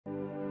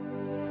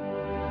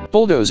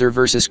Bulldozer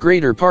vs.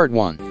 Grader Part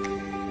 1.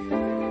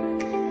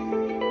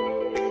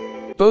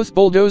 Both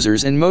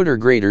bulldozers and motor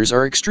graders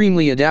are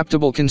extremely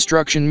adaptable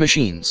construction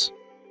machines.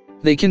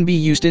 They can be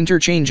used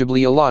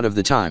interchangeably a lot of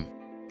the time.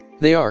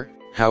 They are,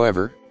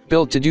 however,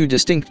 built to do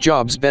distinct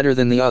jobs better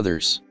than the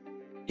others.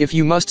 If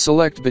you must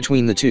select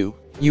between the two,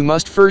 you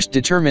must first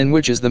determine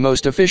which is the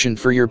most efficient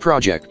for your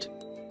project.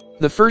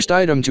 The first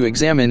item to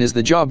examine is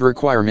the job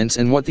requirements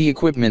and what the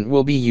equipment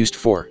will be used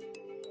for.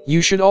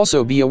 You should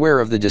also be aware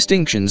of the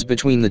distinctions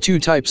between the two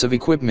types of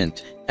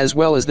equipment, as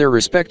well as their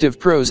respective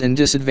pros and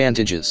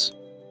disadvantages.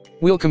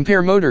 We'll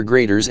compare motor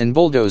graders and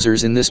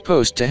bulldozers in this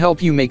post to help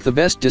you make the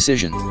best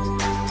decision.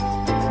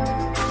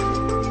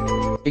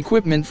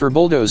 Equipment for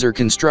bulldozer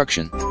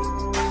construction.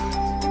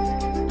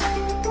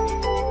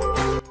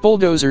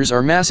 Bulldozers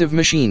are massive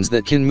machines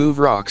that can move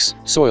rocks,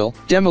 soil,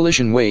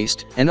 demolition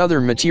waste, and other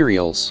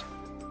materials.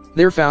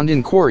 They're found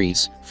in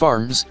quarries,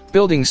 farms,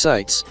 building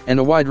sites, and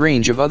a wide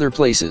range of other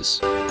places.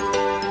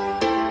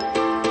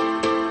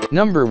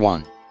 Number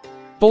 1.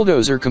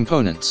 Bulldozer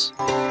components.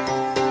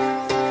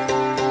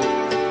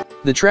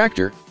 The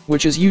tractor,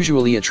 which is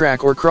usually a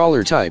track or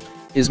crawler type,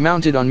 is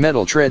mounted on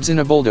metal treads in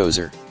a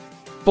bulldozer.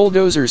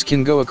 Bulldozers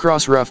can go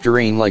across rough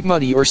terrain like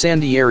muddy or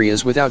sandy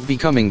areas without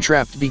becoming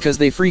trapped because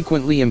they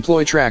frequently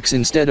employ tracks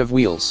instead of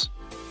wheels.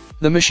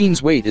 The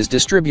machine's weight is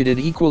distributed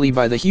equally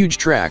by the huge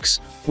tracks,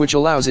 which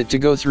allows it to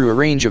go through a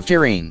range of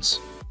terrains.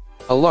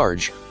 A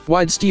large,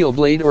 wide steel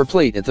blade or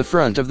plate at the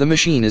front of the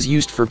machine is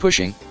used for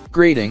pushing,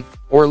 grading,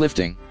 or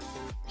lifting.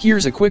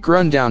 Here's a quick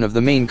rundown of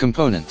the main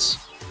components.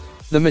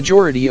 The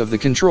majority of the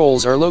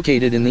controls are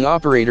located in the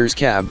operator's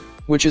cab,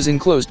 which is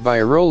enclosed by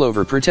a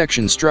rollover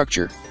protection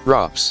structure,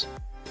 ROPS.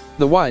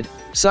 The wide,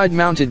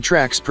 side-mounted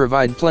tracks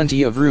provide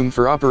plenty of room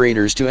for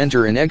operators to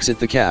enter and exit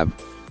the cab.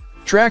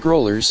 Track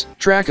rollers,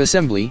 track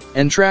assembly,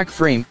 and track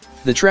frame.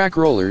 The track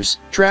rollers,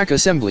 track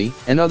assembly,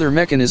 and other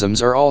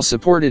mechanisms are all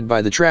supported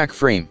by the track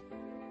frame.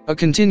 A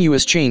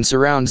continuous chain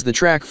surrounds the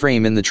track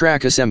frame and the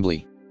track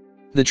assembly.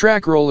 The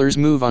track rollers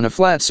move on a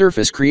flat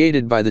surface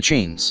created by the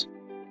chains.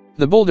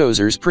 The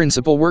bulldozer's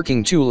principal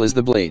working tool is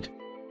the blade.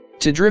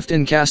 To drift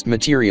and cast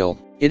material,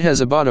 it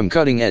has a bottom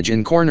cutting edge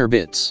and corner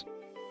bits.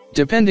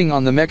 Depending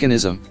on the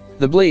mechanism,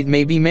 the blade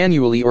may be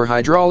manually or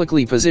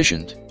hydraulically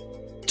positioned.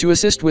 To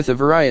assist with a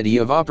variety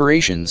of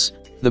operations,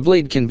 the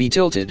blade can be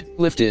tilted,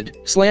 lifted,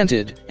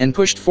 slanted, and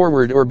pushed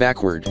forward or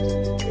backward.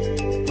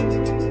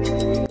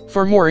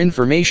 For more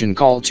information,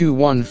 call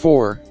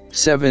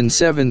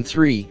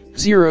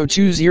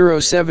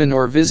 214-773-0207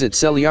 or visit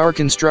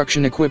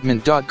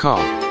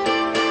celliarconstructionequipment.com.